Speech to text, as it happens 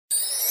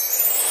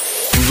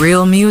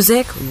Real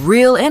music,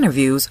 real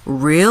interviews,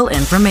 real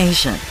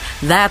information.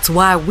 That's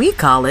why we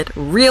call it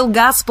Real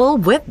Gospel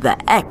with the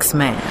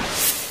X-Man.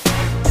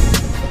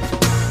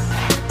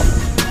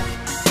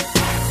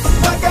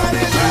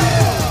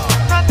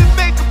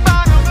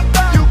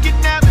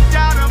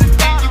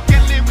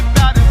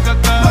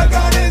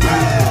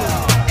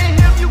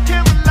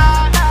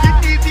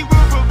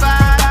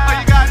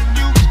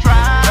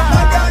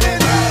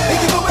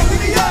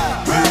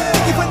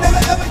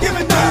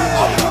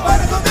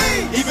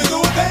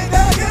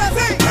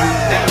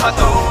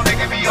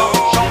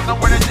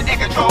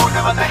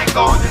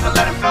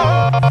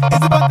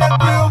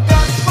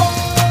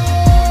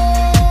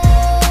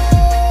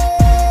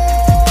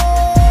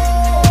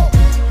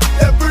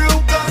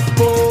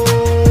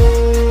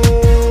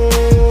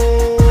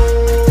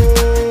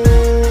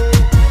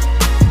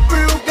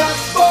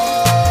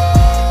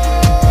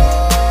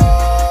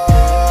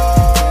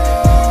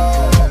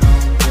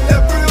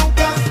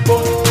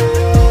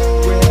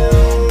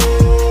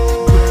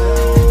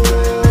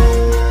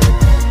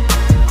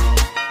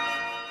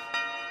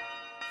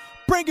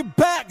 Bring it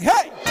back,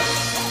 hey!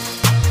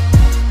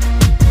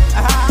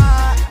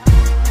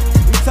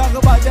 We talk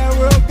about that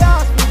real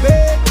gospel,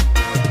 babe.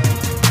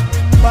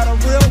 About a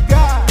real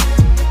God.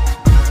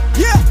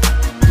 Yeah!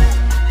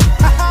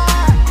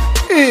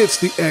 It's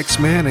the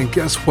X-Man, and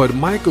guess what?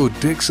 Michael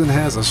Dixon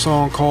has a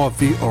song called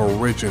The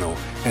Original.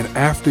 And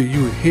after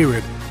you hear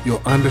it,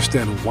 you'll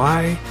understand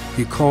why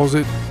he calls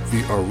it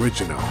The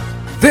Original.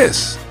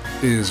 This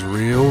is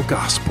Real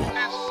Gospel.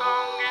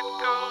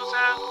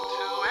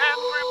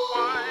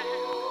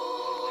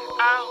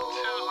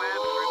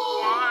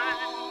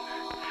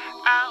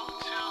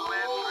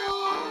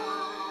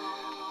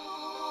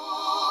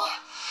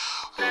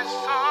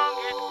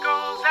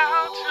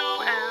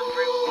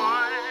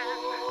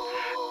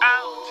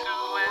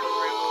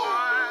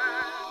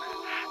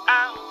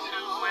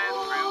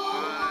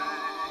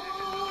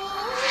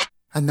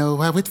 I know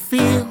how it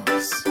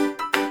feels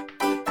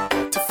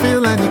to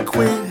feel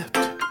unequipped,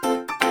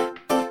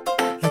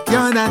 like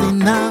you're not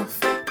enough,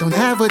 don't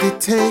have what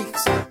it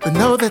takes, but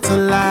know that's a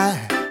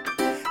lie.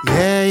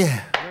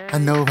 Yeah, I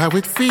know how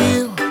it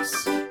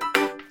feels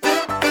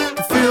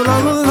to feel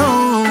all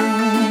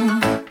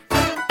alone,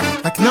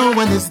 like no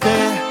one is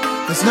there,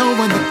 there's no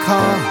one to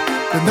call,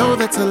 but know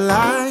that's a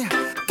lie.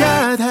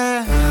 God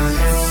has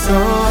so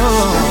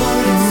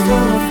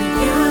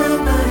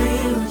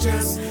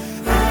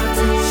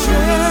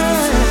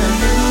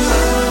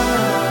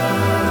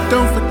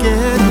don't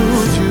forget who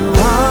you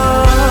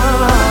are,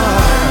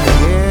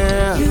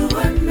 yeah. You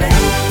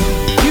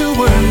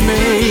were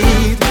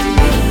made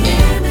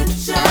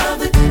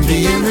in the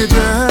image of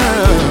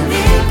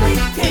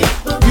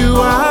you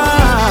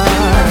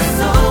are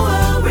so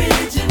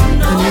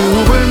original. And you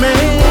were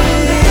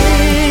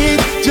made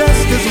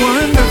just as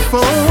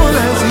wonderful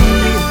as he.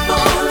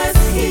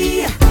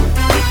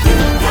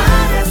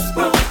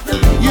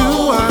 You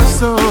are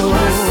so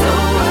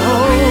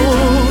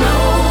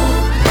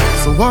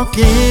walk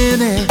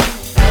in it,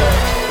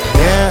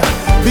 yeah,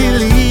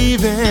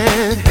 believe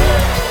it,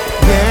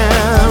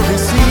 yeah,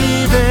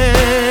 receive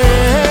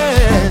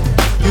it.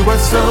 You are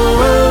so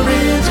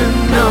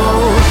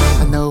original.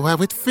 I know how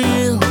it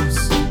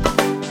feels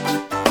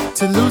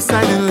to lose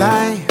sight in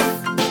life,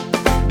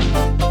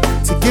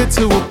 to get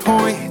to a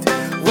point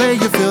where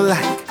you feel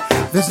like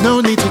there's no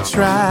need to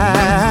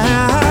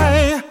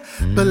try.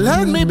 But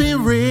let me be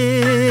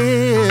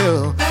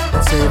real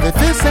and say that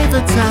this ain't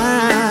the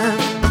time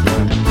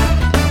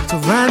to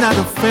run out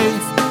of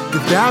faith,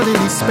 without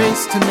any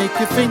space to make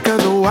you think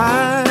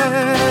otherwise.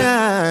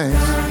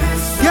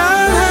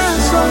 God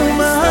has so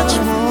much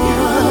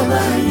more,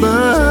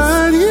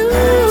 but you,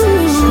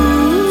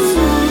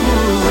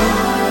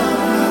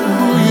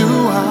 who you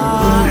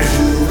are,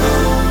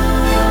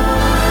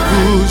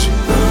 who you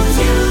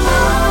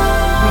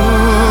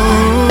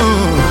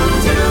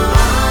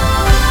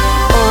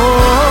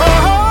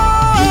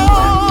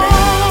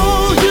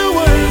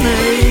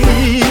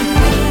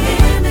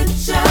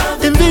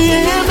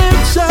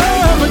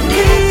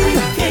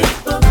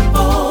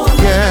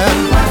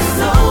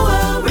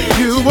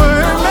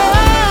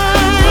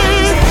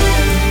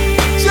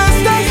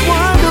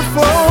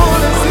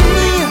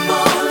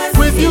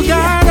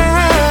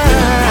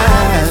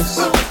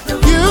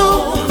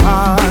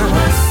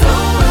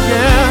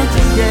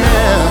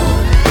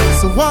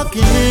walk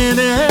in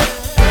it,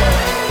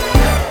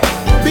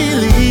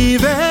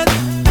 believe it,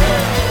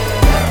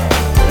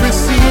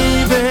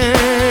 receive it.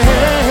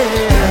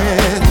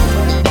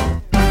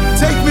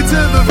 Take me to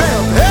the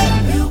veil. Hey.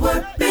 You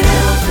were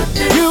built for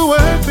this. You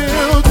were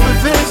built for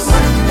this.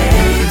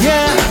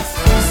 Yeah.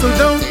 So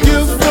don't you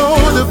throw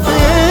the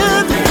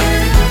bed.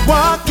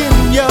 Walk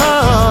in your.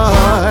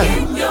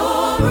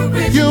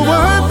 You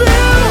were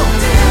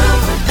built,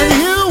 and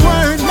you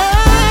weren't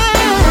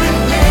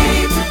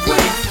made.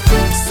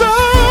 So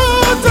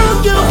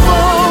don't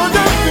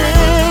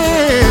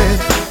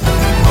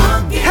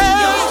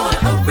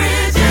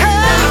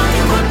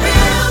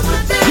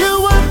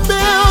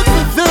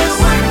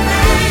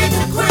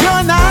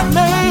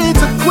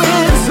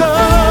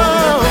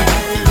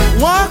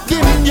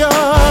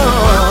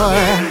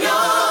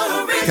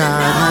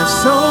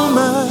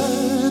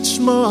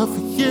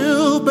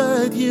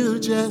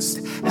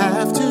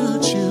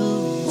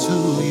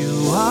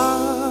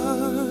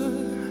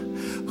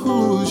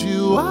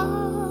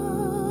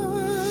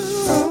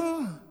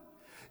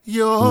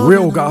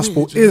Real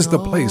Gospel is the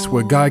place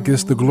where God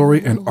gets the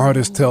glory and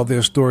artists tell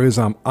their stories.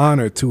 I'm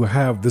honored to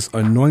have this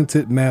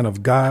anointed man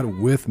of God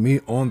with me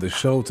on the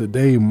show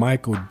today,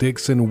 Michael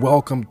Dixon.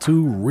 Welcome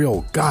to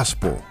Real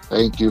Gospel.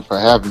 Thank you for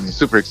having me.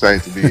 Super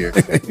excited to be here.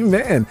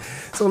 Amen.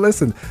 So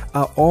listen,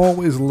 I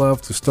always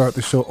love to start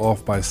the show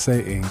off by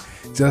saying,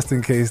 just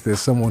in case there's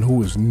someone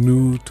who is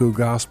new to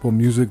gospel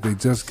music, they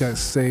just got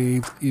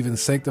saved, even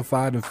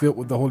sanctified and filled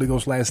with the Holy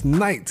Ghost last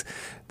night.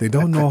 They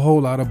don't know a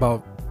whole lot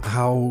about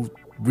how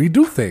we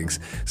do things.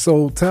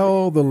 So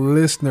tell the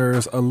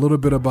listeners a little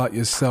bit about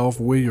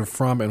yourself, where you're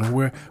from, and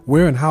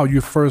where and how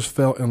you first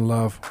fell in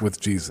love with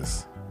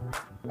Jesus.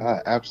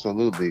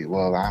 Absolutely.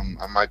 Well, I'm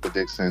Michael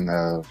Dixon,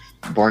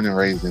 born and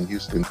raised in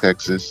Houston,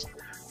 Texas.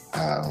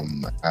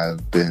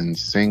 I've been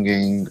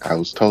singing, I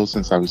was told,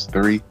 since I was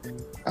 3.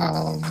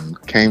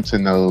 Came to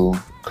know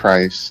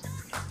Christ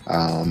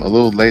a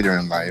little later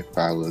in life.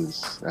 I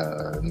was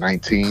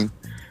 19,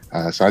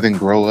 so I didn't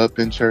grow up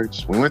in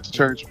church. We went to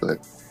church, but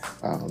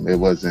it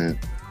wasn't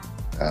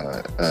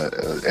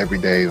every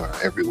day or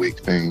every week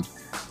thing.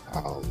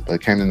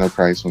 But came to know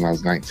Christ when I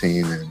was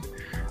 19, and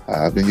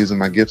I've been using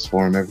my gifts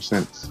for him ever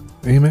since.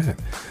 Amen.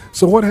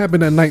 So what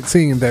happened at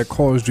 19 that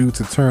caused you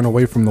to turn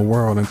away from the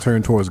world and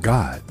turn towards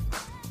God?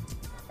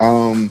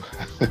 Well,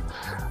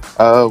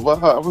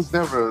 I was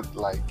never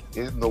like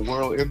in the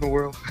world,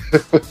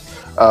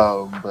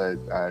 but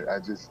I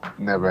just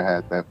never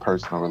had that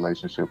personal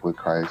relationship with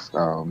Christ.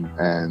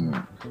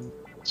 And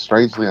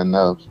strangely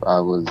enough, I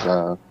was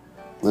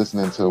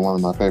listening to one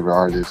of my favorite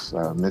artists,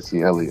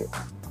 Missy Elliott,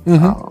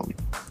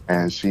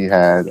 and she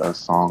had a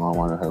song on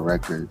one of her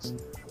records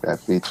that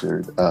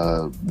featured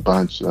a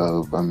bunch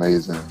of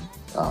amazing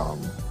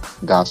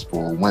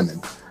gospel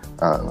women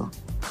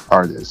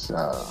artists.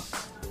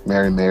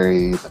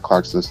 Mary, the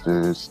Clark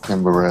Sisters,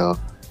 Kim Burrell,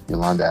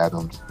 Yolanda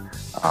Adams.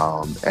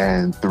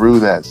 And through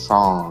that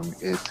song,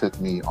 it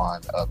took me on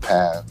a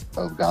path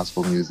of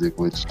gospel music,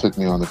 which took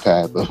me on the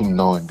path of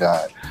knowing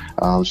God.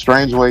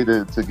 Strange way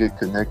to get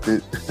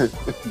connected.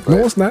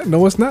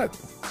 No, it's not.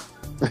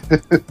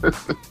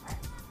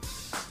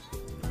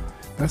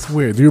 That's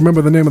weird. Do you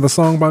remember the name of the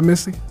song by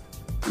Missy?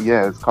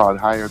 Yeah, it's called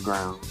Higher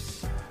Ground.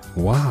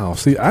 Wow.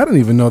 See, I didn't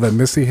even know that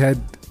Missy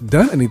had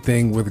done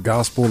anything with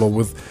gospel or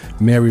with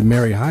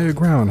Mary. Higher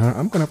Ground, huh?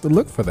 I'm going to have to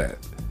look for that.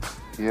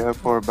 Yeah,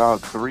 for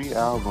about 3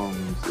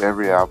 albums,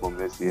 every album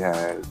Missy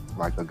had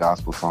like a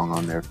gospel song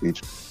on there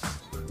featuring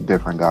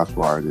different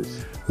gospel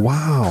artists.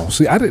 Wow.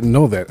 See, I didn't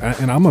know that.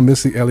 And I'm a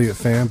Missy Elliott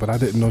fan, but I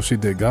didn't know she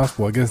did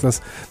gospel. I guess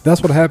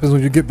that's what happens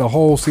when you get the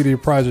whole CD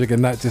project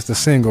and not just a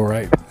single,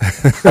 right?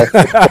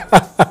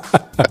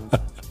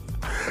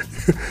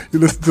 You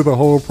listen to the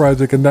whole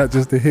project and not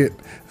just a hit.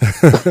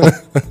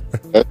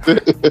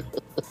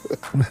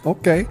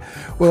 Okay.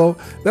 Well,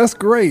 that's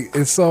great.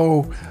 And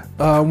so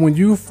when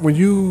you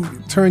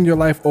turn your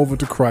life over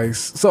to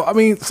Christ, so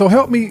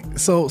help me.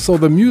 So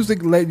the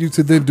music led you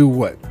to then do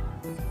what?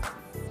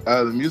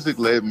 The music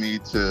led me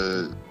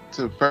to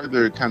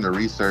further kind of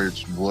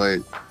research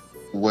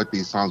what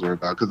these songs were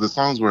about, because the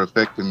songs were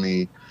affecting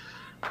me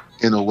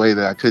in a way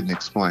that I couldn't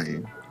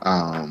explain.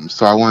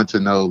 So I wanted to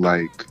know,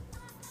 like,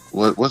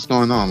 what's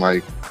going on.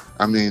 Like,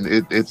 I mean,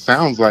 it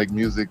sounds like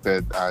music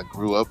that I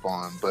grew up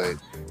on, but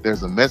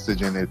there's a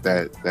message in it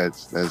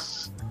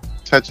that's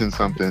touching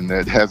something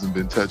that hasn't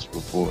been touched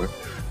before.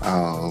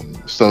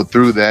 So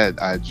through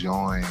that, I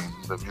joined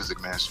the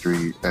music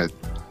ministry at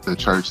the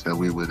church that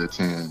we would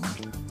attend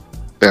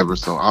ever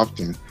so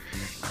often.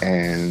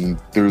 And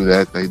through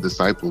that, they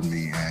discipled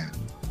me.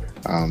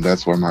 And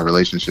that's where my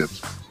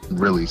relationships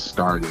really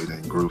started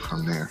and grew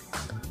from there.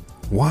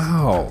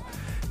 Wow.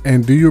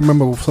 And do you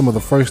remember some of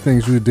the first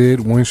things you did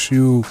once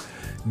you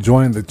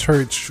joined the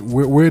church?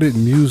 Where did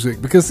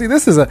music, because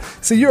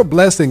you're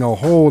blessing a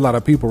whole lot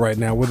of people right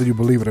now, whether you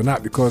believe it or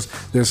not, because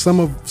there's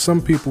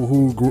some people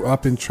who grew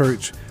up in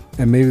church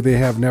and maybe they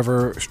have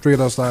never strayed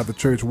outside the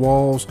church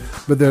walls,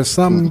 but there's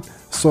some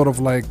sort of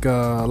like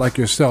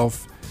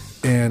yourself,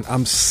 and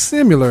I'm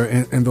similar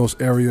in those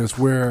areas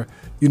where,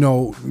 you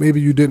know,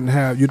 maybe you didn't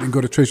go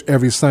to church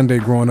every Sunday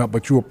growing up,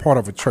 but you were part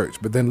of a church.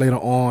 But then later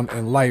on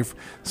in life,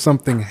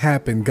 something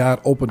happened. God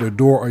opened a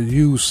door or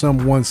used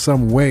someone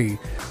some way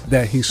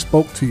that he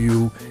spoke to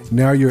you.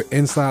 Now you're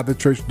inside the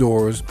church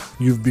doors.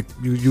 You've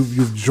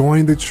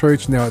joined the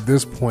church now at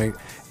this point.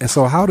 And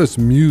so how does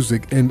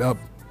music end up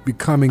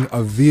becoming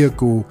a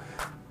vehicle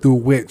through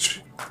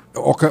which,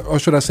 or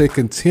should I say,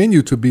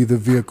 continue to be the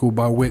vehicle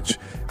by which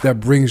that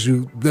brings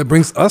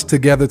us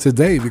together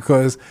today?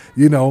 Because,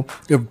 you know,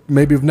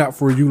 if not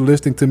for you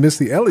listening to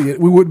Missy Elliott,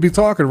 we wouldn't be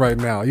talking right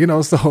now, you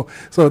know. So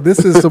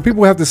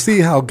people have to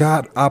see how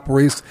God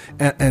operates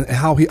and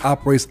how he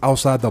operates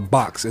outside the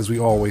box, as we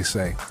always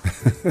say.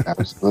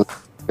 Absolutely.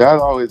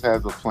 God always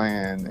has a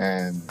plan,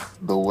 and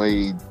the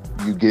way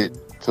you get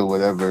to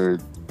whatever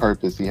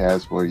purpose he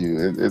has for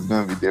you, it's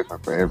going to be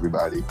different for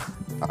everybody.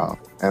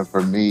 And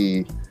for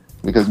me,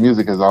 because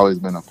music has always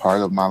been a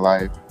part of my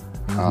life,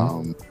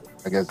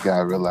 I guess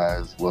God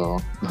realized, well,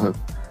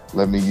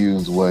 let me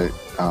use what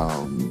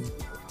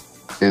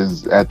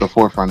is at the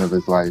forefront of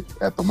his life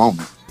at the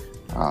moment.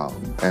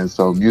 And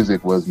so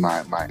music was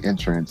my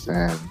entrance.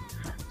 And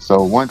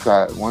so once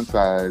I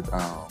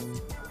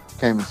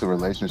came into a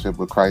relationship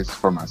with Christ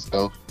for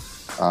myself,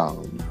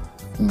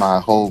 my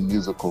whole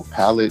musical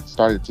palette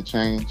started to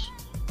change.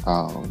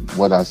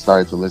 What I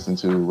started to listen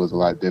to was a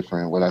lot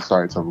different. What I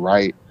started to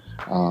write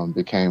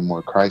became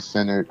more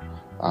Christ-centered.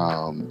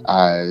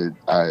 I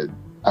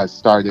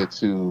started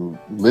to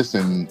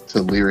listen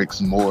to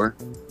lyrics more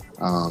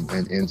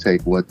and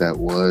intake what that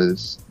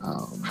was.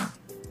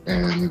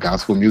 And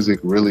gospel music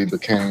really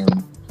became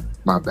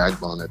my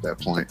backbone at that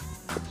point.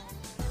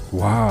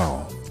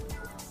 Wow.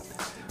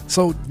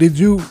 So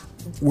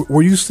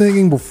were you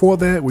singing before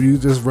that? Were you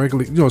just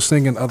regularly,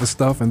 singing other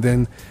stuff, and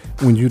then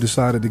when you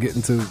decided to get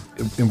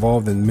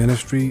involved in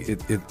ministry,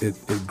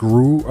 it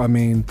grew? I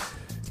mean,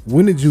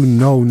 when did you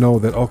know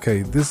that,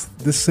 okay, this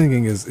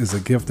singing is a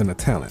gift and a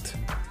talent?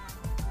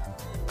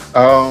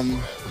 I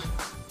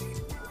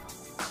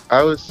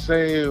would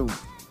say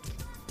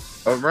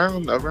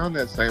around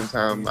that same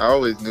time, I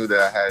always knew that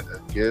I had a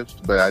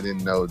gift, but I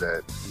didn't know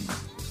that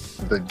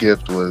the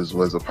gift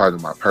was a part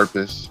of my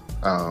purpose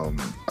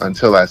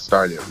until I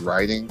started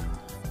writing.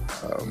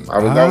 I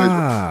was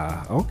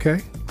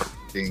always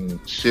being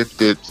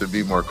shifted to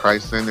be more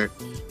Christ-centered.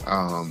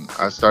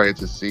 I started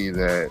to see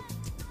that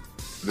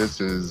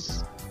this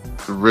is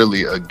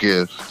really a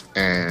gift,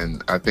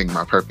 and I think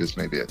my purpose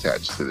may be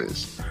attached to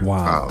this.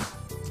 Wow.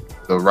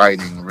 The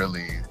writing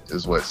really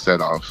is what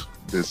set off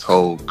this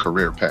whole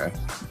career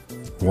path.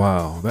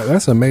 Wow,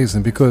 that's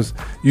amazing, because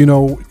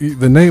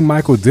the name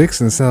Michael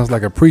Dixon sounds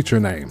like a preacher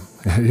name.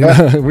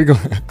 We go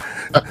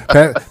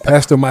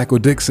Pastor Michael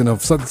Dixon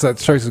of such and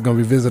such church is going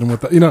to be visiting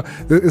with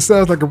it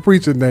sounds like a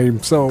preacher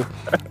name. So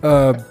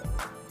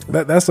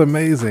that's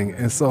amazing.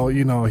 And so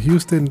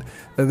Houston,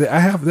 I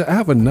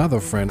have another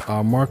friend,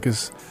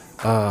 Marcus.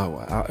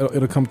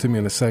 It'll come to me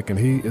in a second.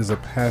 He is a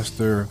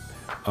pastor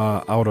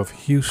out of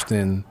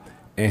Houston.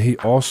 And he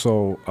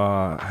also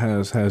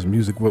has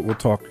music. We'll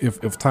talk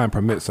if time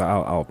permits.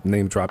 I'll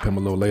name drop him a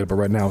little later. But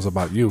right now it's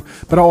about you.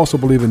 But I also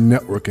believe in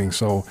networking.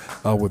 So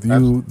with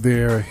you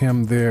there,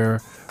 him there,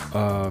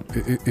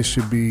 it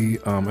should be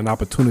an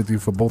opportunity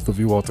for both of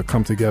you all to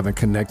come together and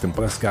connect and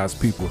bless God's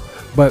people.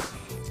 But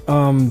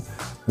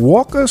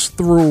walk us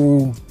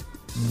through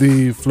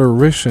the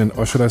flourishing,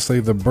 or should I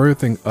say the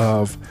birthing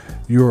of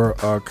your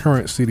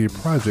current CD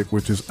project,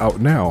 which is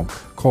out now,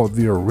 called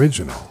The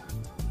Original.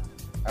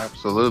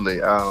 Absolutely.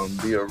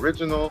 The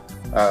original.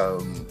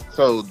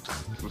 So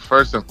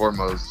first and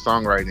foremost,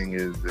 songwriting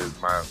is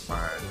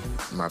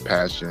my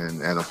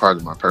passion and a part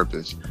of my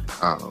purpose.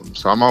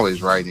 So I'm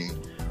always writing,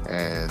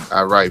 and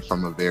I write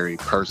from a very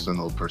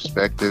personal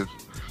perspective.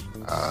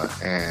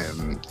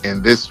 And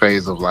in this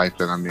phase of life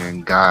that I'm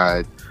in,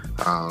 God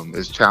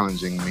is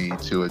challenging me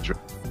to address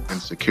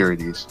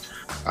insecurities.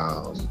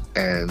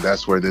 And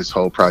that's where this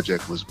whole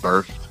project was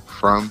birthed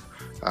from.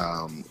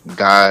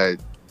 God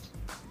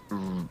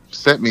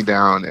set me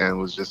down and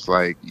was just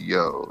like,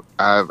 yo,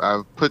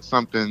 I've put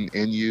something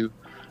in you,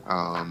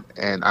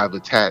 and I've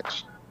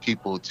attached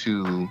people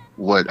to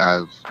what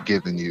I've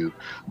given you,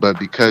 but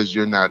because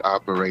you're not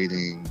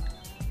operating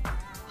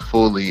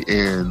fully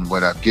in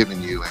what I've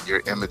given you, and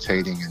you're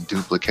imitating and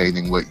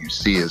duplicating what you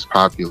see as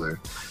popular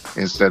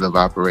instead of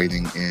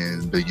operating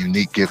in the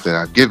unique gift that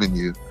I've given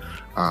you,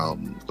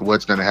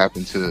 what's going to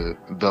happen to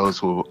those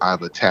who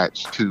I've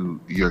attached to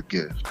your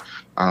gift?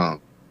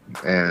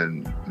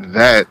 And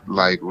that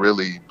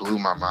really blew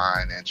my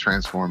mind and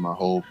transformed my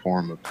whole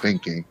form of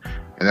thinking.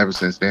 And ever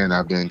since then,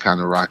 I've been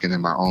kind of rocking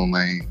in my own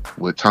lane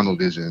with tunnel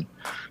vision.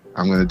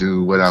 I'm going to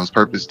do what I was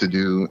purposed to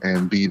do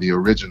and be the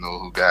original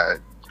who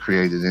God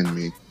created in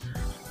me.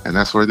 And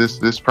that's where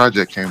this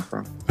project came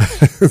from.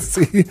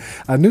 See,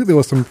 I knew there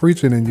was some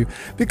preaching in you,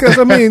 because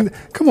I mean,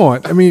 come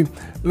on. I mean,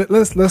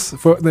 let's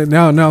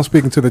now I'm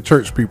speaking to the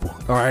church people.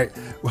 All right.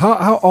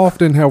 How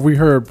often have we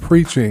heard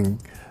preaching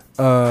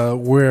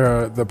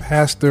where the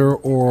pastor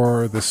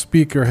or the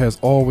speaker has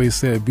always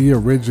said, be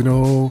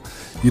original.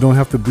 You don't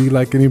have to be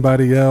like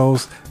anybody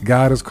else.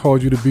 God has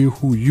called you to be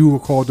who you were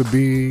called to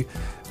be.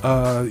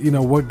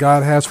 What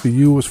God has for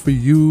you is for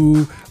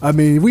you. I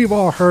mean, we've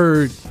all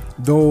heard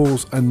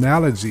those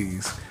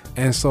analogies.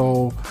 And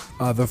so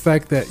the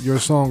fact that your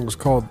song is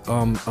called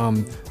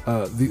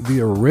the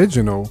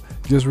Original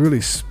just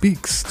really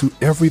speaks to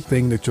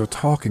everything that you're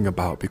talking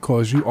about,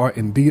 because you are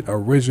indeed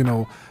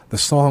original. The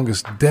song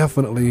is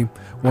definitely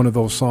one of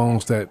those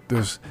songs that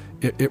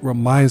it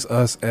reminds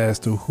us as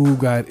to who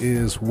God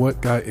is,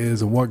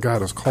 and what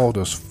God has called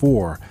us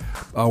for.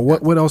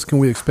 What else can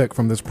we expect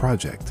from this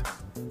project?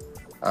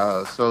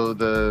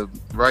 So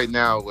right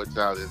now what's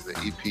out is the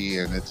EP,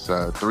 and it's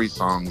 3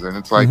 songs, and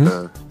it's like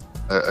a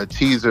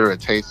teaser, a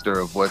taster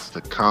of what's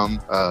to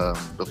come.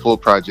 The full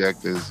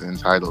project is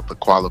entitled The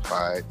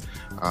Qualified,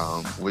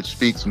 which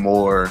speaks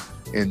more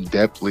in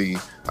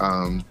depthly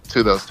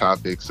to those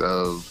topics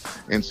of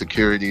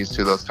insecurities,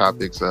 to those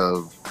topics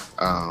of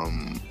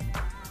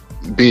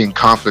being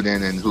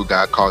confident in who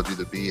God called you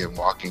to be and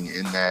walking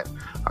in that.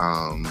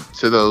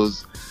 To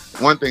those,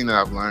 one thing that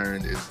I've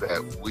learned is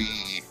that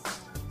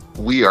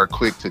we are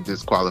quick to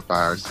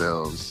disqualify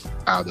ourselves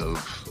out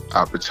of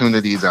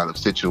opportunities, out of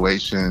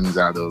situations,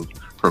 out of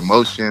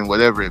promotion,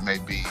 whatever it may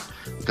be,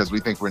 because we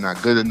think we're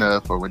not good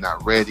enough or we're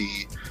not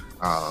ready.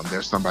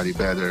 There's somebody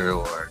better,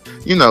 or,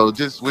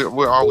 just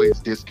we're always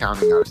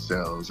discounting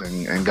ourselves.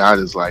 And God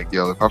is like,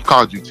 yo, if I've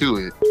called you to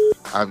it,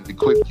 I've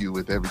equipped you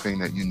with everything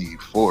that you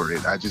need for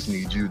it. I just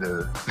need you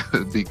to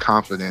be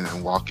confident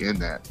and walk in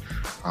that.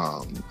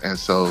 And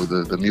so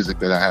the music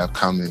that I have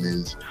coming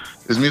is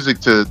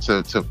music to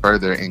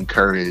further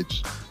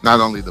encourage not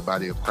only the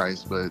body of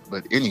Christ, but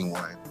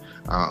anyone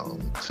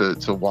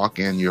to walk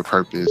in your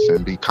purpose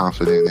and be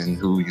confident in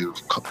who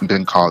you've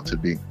been called to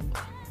be.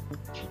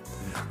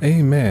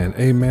 Amen.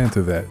 Amen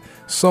to that.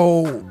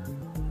 So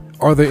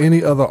are there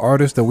any other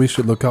artists that we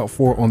should look out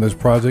for on this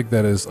project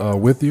that is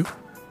with you?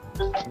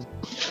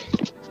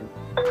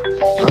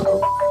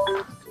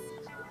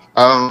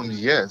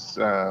 Yes.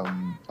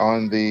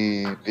 On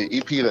the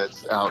EP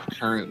that's out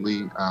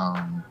currently,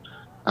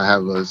 I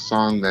have a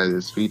song that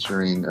is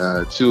featuring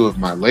two of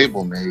my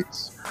label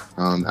mates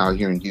out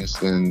here in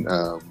Houston,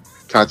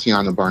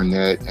 Tatiana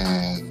Barnett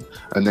and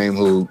a name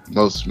who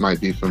most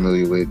might be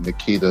familiar with,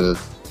 Nikita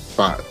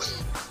Fox.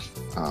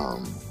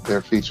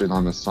 They're featured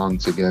on a song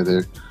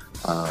together.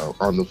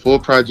 On the full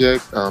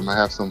project, I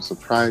have some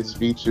surprise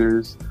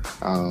features.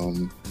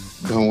 Don't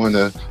want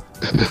to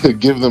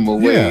give them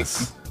away,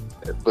 yes,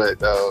 but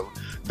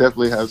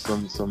definitely have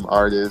some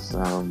artists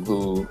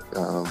who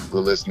the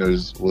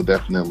listeners will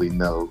definitely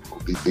know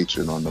will be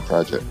featured on the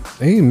project.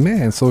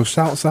 Amen. So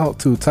shouts out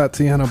to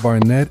Tatiana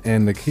Barnett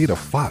and Nikita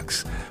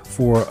Fox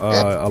for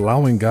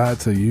allowing God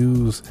to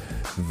use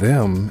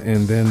them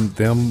and then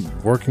them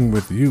working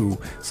with you.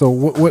 So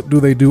what do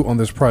they do on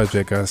this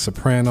project?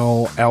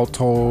 Soprano,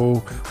 alto,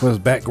 what's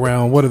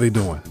background? What are they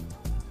doing?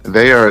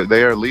 They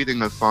are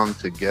leading a song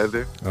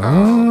together.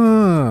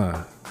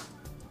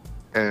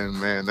 And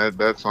man,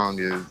 that song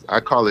is, I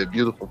call it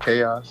Beautiful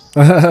Chaos.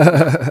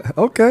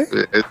 Okay.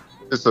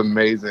 It's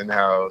amazing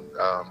how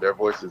their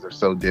voices are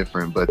so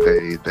different, but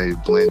they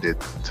blend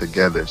it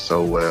together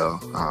so well.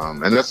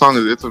 And that song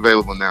it's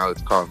available now.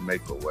 It's called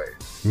Make a Way.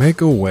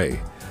 Make a Way.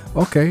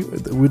 Okay,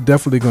 we're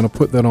definitely going to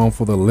put that on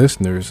for the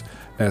listeners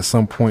at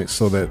some point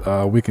so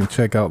that we can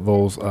check out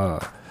those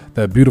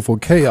that beautiful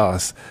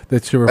chaos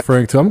that you're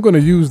referring to. I'm going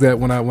to use that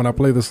when I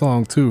play the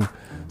song too,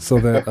 so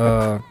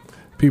that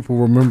people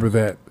remember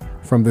that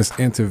from this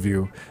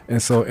interview.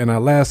 And so in our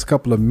last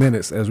couple of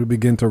minutes, as we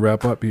begin to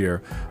wrap up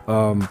here,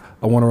 I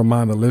want to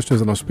remind the listeners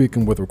that I'm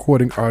speaking with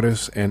recording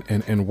artist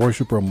and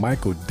worshiper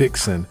Michael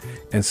Dixon.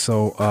 And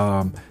so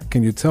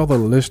can you tell the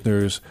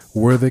listeners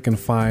where they can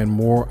find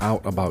more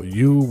out about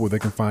you, where they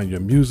can find your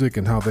music,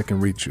 and how they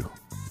can reach you?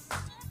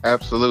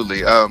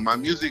 Absolutely. My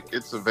music,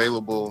 it's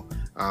available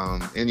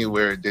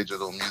anywhere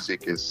digital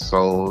music is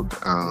sold.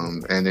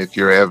 And if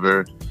you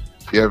ever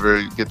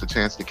get the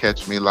chance to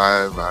catch me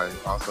live, I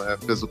also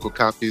have physical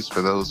copies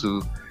for those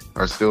who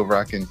are still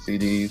rocking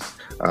CDs.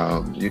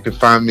 You can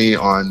find me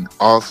on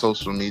all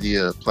social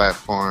media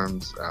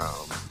platforms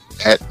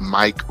at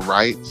Mike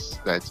Writes.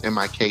 That's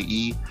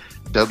MikeWritez,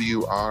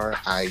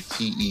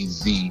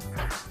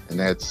 and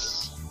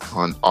that's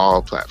on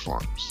all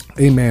platforms.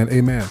 Amen.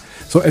 Amen.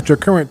 So at your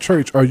current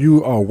church, are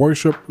you a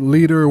worship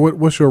leader?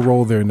 What's your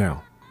role there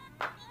now?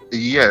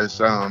 Yes,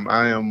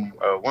 I am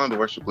one of the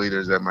worship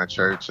leaders at my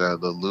church, the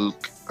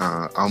Luke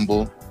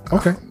Humble.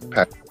 Okay.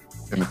 Pastor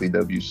Timothy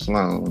W.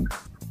 Sloan.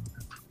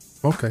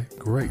 Okay,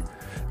 great.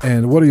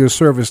 And what are your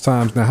service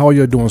times now? How are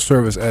you doing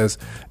service as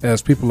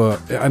people are?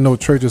 I know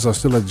churches are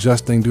still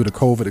adjusting due to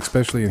COVID,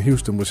 especially in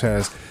Houston, which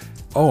has,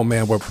 oh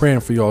man, we're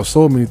praying for y'all.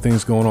 So many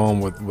things going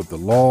on with the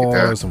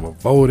laws and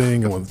with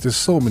voting and with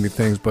just so many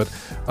things. But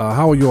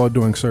how are you all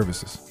doing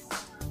services?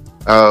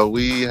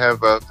 We have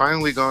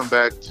finally gone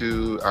back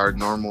to our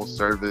normal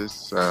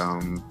service.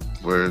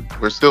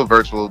 We're still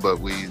virtual, but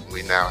we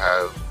now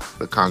have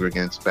the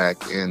congregants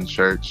back in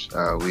church.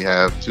 We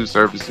have 2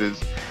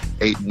 services,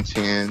 8 and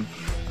 10.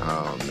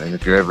 And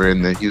if you're ever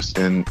in the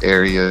Houston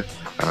area,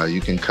 you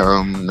can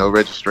come. No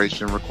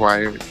registration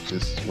required.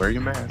 Just wear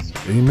your mask.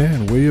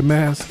 Amen. Wear your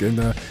mask.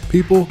 And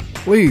people,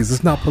 please,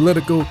 it's not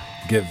political.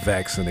 Get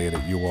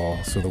vaccinated, you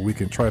all, so that we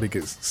can try to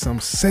get some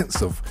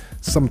sense of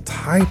some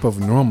type of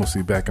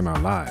normalcy back in our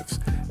lives.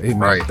 Amen.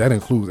 Right. That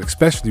includes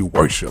especially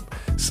worship.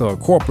 So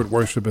corporate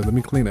worship, and let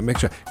me clean it, make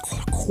sure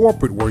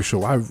corporate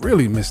worship, I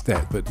really missed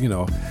that, but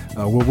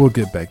we'll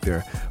get back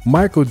there.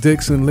 Michael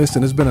Dixon,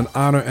 listen, it's been an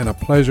honor and a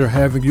pleasure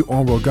having you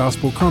on Real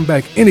Gospel. Come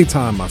back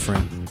anytime, my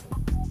friend.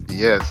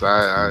 Yes,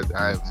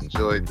 I've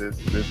enjoyed this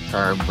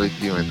time with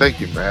you, and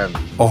thank you for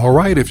having me. All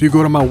right, if you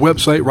go to my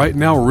website right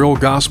now,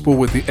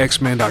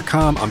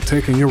 realgospelwiththexman.com, I'm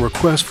taking your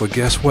request for,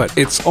 guess what?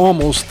 It's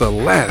almost the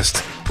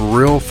last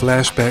Real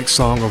Flashback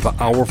Song of the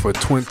Hour for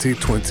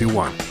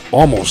 2021.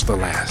 Almost the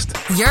last.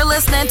 You're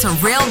listening to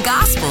Real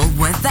Gospel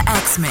with the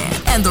X-Man,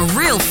 and the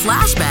Real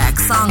Flashback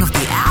Song of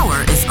the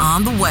Hour is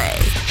on the way.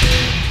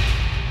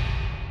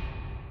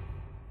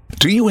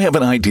 Do you have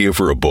an idea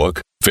for a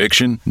book?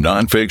 Fiction,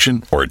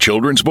 nonfiction, or a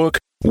children's book?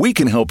 We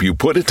can help you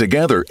put it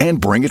together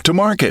and bring it to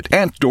market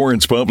at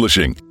Dorrance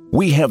Publishing.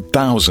 We have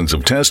thousands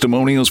of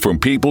testimonials from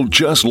people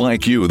just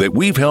like you that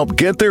we've helped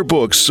get their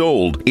books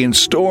sold in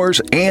stores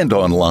and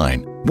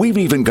online. We've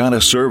even got a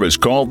service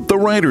called The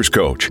Writer's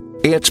Coach.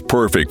 It's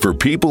perfect for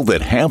people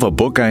that have a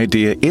book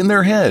idea in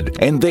their head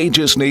and they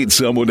just need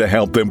someone to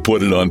help them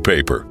put it on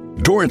paper.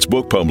 Dorrance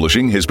Book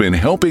Publishing has been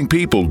helping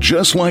people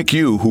just like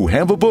you who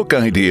have a book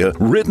idea,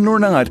 written or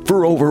not,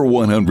 for over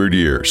 100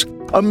 years.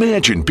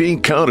 Imagine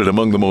being counted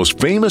among the most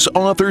famous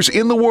authors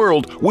in the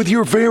world with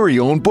your very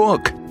own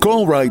book.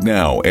 Call right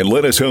now and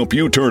let us help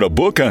you turn a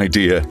book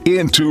idea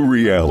into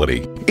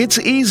reality. It's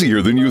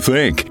easier than you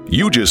think.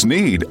 You just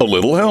need a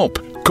little help.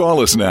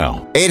 Call us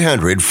now.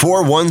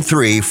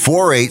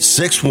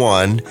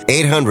 800-413-4861.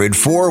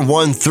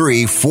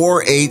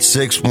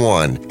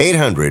 800-413-4861.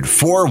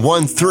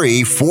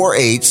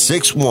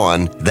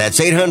 800-413-4861. That's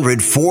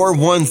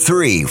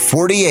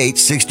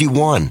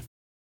 800-413-4861.